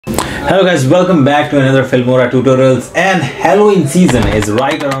Hello guys, welcome back to another Filmora tutorials, and Halloween season is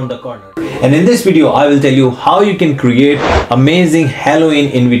right around the corner. And in this video I will tell you how you can create amazing Halloween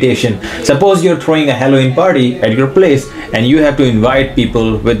invitation. Suppose you're throwing a Halloween party at your place and you have to invite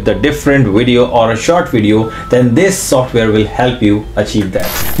people with the different video or a short video, then this software will help you achieve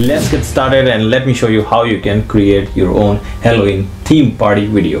that. Let's get started and let me show you how you can create your own Halloween theme party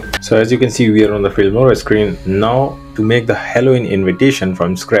video. So as you can see, we are on the Filmora screen now. To make the Halloween invitation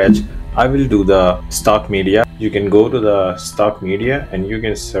from scratch, I will do the stock media. You can go to the stock media and you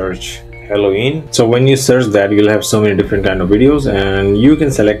can search Halloween. So when you search that, you'll have so many different kind of videos and you can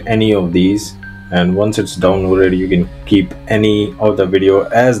select any of these, and once it's downloaded you can keep any of the video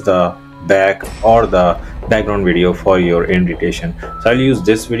as the back or the background video for your invitation. So I'll use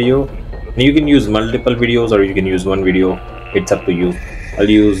this video. You can use multiple videos or you can use one video, it's up to you. I'll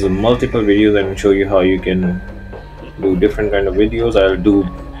use multiple videos and show you how you can do different kind of videos. I'll do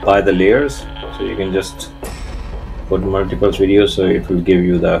by the layers, so you can just put multiple videos so it will give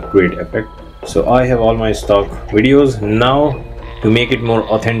you the great effect. So I have all my stock videos. Now to make it more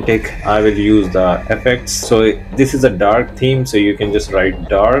authentic, I will use the effects. So this is a dark theme, so you can just write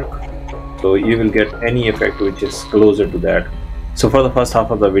dark, so you will get any effect which is closer to that. So for the first half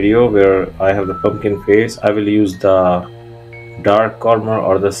of the video where I have the pumpkin face, I will use the dark corner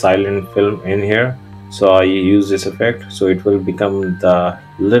or the silent film in here. So I use this effect, so it will become the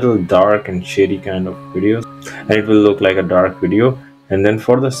little dark and shady kind of videos, and it will look like a dark video. And then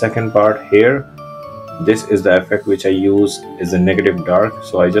for the second part here, this is the effect which I use is a negative dark,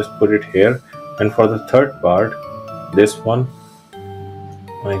 so I just put it here. And for the third part, this one,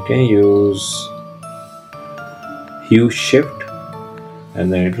 I can use hue shift,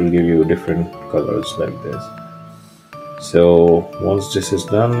 and then it will give you different colors like this. So once this is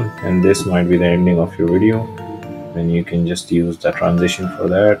done, and this might be the ending of your video, then you can just use the transition for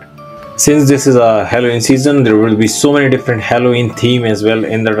that. Since this is a Halloween season, there will be so many different Halloween theme as well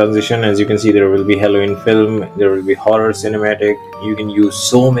in the transition. As you can see, there will be Halloween film, there will be horror cinematic. You can use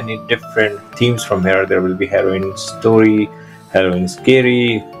so many different themes from here. There will be Halloween story, Halloween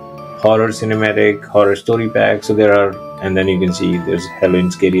scary, horror cinematic, horror story pack. So there are, and then you can see there's Halloween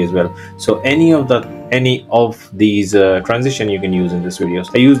scary as well. So any of these transition you can use in this video.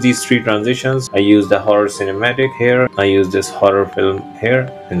 I use these three transitions. I use the horror cinematic here, I use this horror film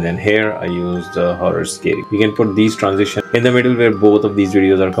here, and then here I use the horror scary. You can put these transitions in the middle where both of these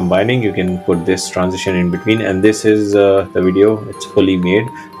videos are combining. You can put this transition in between, and this is the video. It's fully made.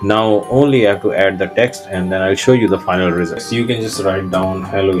 Now only I have to add the text, and then I'll show you the final result. So you can just write down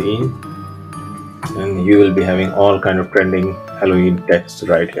Halloween, and you will be having all kind of trending Halloween text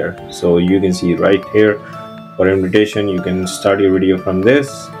right here. So you can see right here for invitation, you can start your video from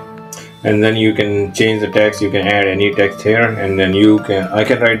this, and then you can change the text. You can add any text here, and then I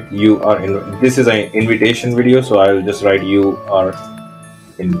can write you are in. This is an invitation video, so I will just write you are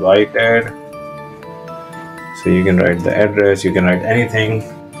invited. So you can write the address, you can write anything.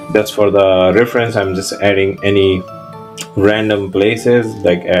 That's for the reference. I'm just adding any random places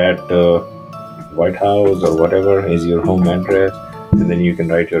like at White House or whatever is your home address, and then you can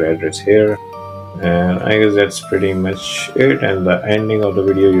write your address here. And I guess that's pretty much it. And the ending of the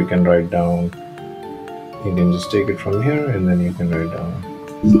video you can write down. You can just take it from here and then you can write down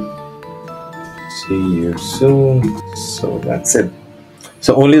see you soon. So that's it.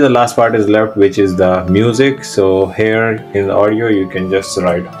 So only the last part is left, which is the music. So here in the audio you can just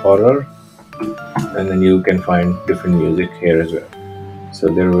write horror, and then you can find different music here as well. So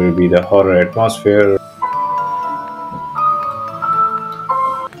there will be the horror atmosphere.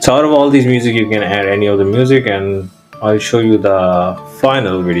 So out of all these music you can add any of the music, and I'll show you the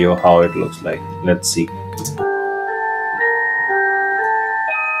final video how it looks like. Let's see.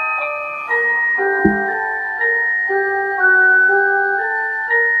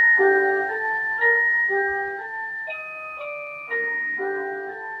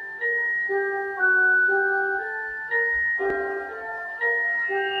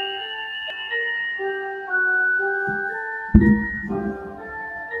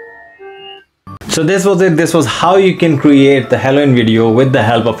 So this was it. This was how you can create the Halloween video with the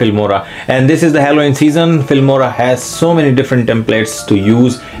help of Filmora. And this is the Halloween season. Filmora has so many different templates to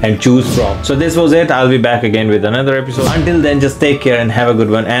use and choose from. So this was it. I'll be back again with another episode. Until then, just take care and have a good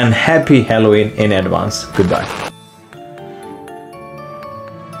one, and happy Halloween in advance. Goodbye.